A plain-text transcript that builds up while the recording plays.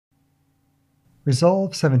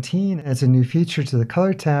Resolve 17 adds a new feature to the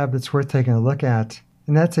Color tab that's worth taking a look at,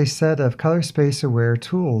 and that's a set of color space aware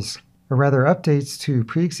tools, or rather updates to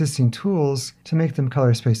pre-existing tools to make them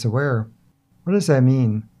color space aware. What does that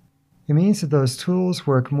mean? It means that those tools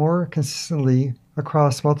work more consistently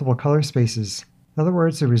across multiple color spaces. In other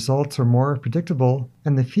words, the results are more predictable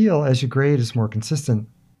and the feel as you grade is more consistent.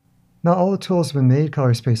 Not all the tools have been made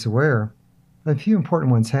color space aware, but a few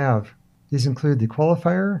important ones have. These include the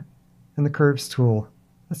qualifier and the curves tool.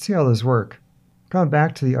 Let's see how those work. Going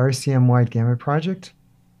back to the RCM wide gamut project,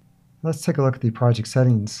 let's take a look at the project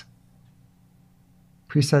settings.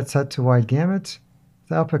 Preset set to wide gamut,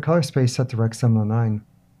 the output color space set to Rec 709.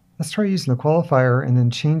 Let's try using the qualifier and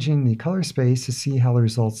then changing the color space to see how the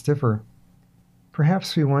results differ.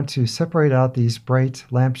 Perhaps we want to separate out these bright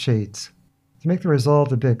lampshades. To make the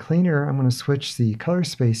result a bit cleaner, I'm going to switch the color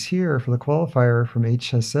space here for the qualifier from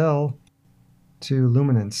HSL to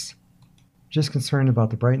luminance. Just concerned about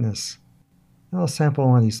the brightness. Now I'll sample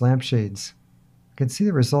one of these lampshades. I can see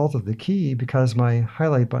the result of the key because my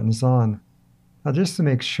highlight button is on. Now just to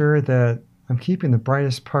make sure that I'm keeping the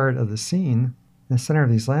brightest part of the scene in the center of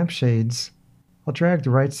these lampshades, I'll drag the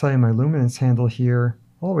right side of my luminance handle here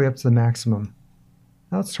all the way up to the maximum.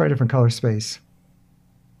 Now let's try a different color space.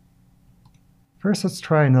 First, let's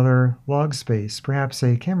try another log space, perhaps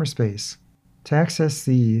a camera space. To access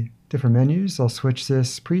the different menus, I'll switch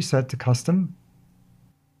this preset to custom.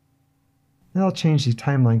 Then I'll change the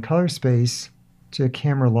timeline color space to a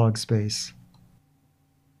camera log space.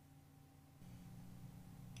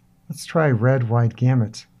 Let's try red wide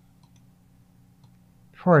gamut.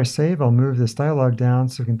 Before I save, I'll move this dialog down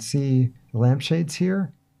so we can see the lampshades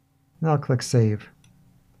here. And I'll click Save.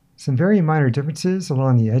 Some very minor differences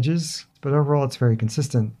along the edges, but overall it's very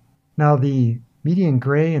consistent. Now the median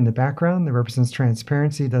gray in the background that represents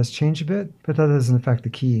transparency does change a bit, but that doesn't affect the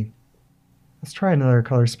key. Let's try another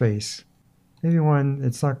color space. Maybe one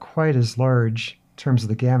that's not quite as large in terms of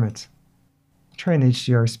the gamut. Try an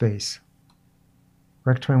HDR space.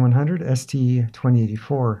 Rec 2100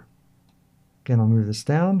 ST2084. Again, I'll move this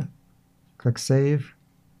down, click Save.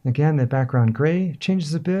 Again, the background gray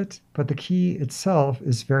changes a bit, but the key itself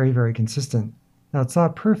is very, very consistent. Now, it's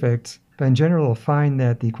not perfect, but in general, you'll find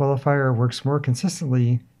that the qualifier works more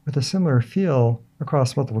consistently with a similar feel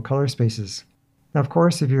across multiple color spaces. Now, of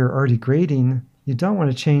course, if you're already grading, you don't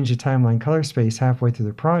want to change the timeline color space halfway through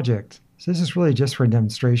the project, so this is really just for a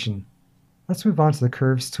demonstration. Let's move on to the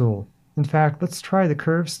Curves tool. In fact, let's try the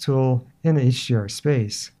Curves tool in the HDR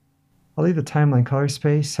space. I'll leave the timeline color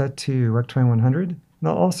space set to Rec 2100, and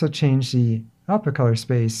I'll also change the output color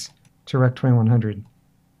space to Rec 2100.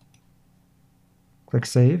 Click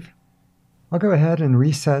Save. I'll go ahead and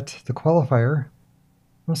reset the qualifier.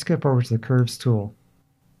 We'll skip over to the Curves tool.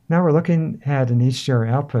 Now we're looking at an HDR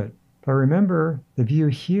output, but remember the view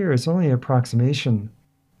here is only an approximation.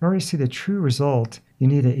 In order to see the true result, you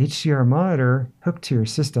need an HDR monitor hooked to your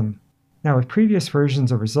system. Now with previous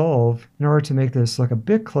versions of Resolve, in order to make this look a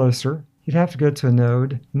bit closer, you'd have to go to a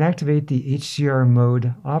node and activate the HDR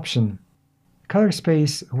mode option. Color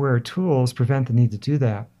space aware tools prevent the need to do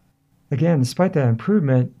that. Again, despite that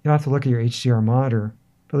improvement, you'll have to look at your HDR monitor,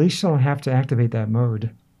 but at least you don't have to activate that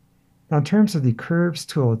mode. Now in terms of the Curves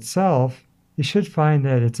tool itself, you should find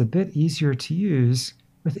that it's a bit easier to use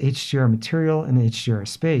with HDR material and HDR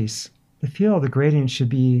space. The feel of the gradient should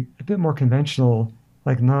be a bit more conventional,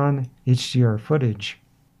 like non-HDR footage.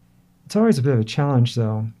 It's always a bit of a challenge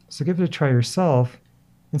though, so give it a try yourself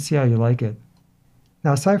and see how you like it.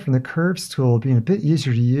 Now aside from the Curves tool being a bit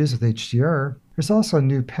easier to use with HDR, there's also a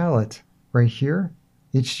new palette right here,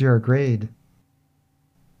 HDR Grade. It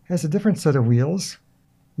has a different set of wheels.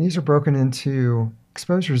 These are broken into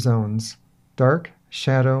exposure zones, dark,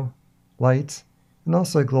 shadow, light, and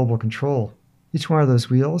also a global control. Each one of those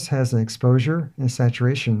wheels has an exposure and a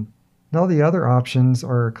saturation. And all the other options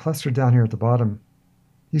are clustered down here at the bottom.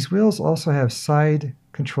 These wheels also have side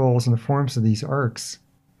controls in the forms of these arcs.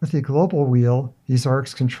 With the global wheel, these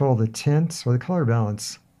arcs control the tint or the color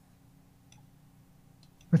balance.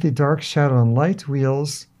 With the dark, shadow, and light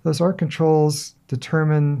wheels, those arc controls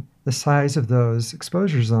determine the size of those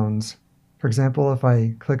exposure zones. For example, if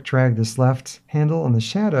I click-drag this left handle on the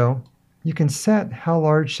shadow, you can set how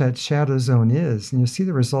large that shadow zone is, and you'll see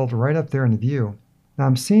the result right up there in the view. Now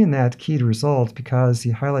I'm seeing that keyed result because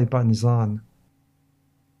the highlight button is on.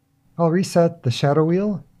 I'll reset the shadow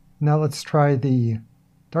wheel. Now let's try the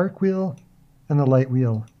dark wheel and the light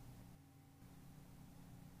wheel.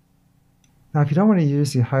 Now if you don't want to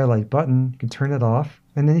use the highlight button, you can turn it off,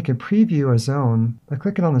 and then you can preview a zone by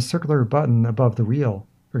clicking on the circular button above the wheel.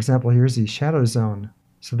 For example, here's the shadow zone.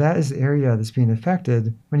 So that is the area that's being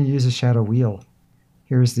affected when you use a shadow wheel.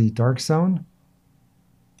 Here's the dark zone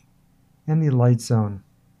and the light zone.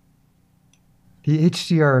 The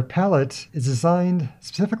HDR palette is designed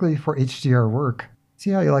specifically for HDR work. See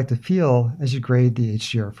how you like to feel as you grade the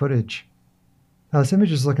HDR footage. Now this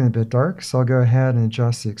image is looking a bit dark, so I'll go ahead and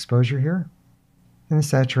adjust the exposure here and the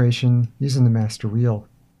saturation using the master wheel.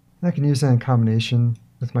 And I can use that in combination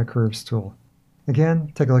with my curves tool.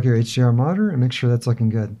 Again, take a look at your HDR monitor and make sure that's looking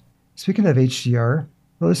good. Speaking of HDR,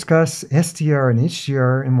 we'll discuss SDR and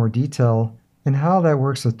HDR in more detail and how that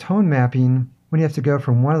works with tone mapping when you have to go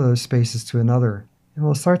from one of those spaces to another. And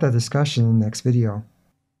we'll start that discussion in the next video.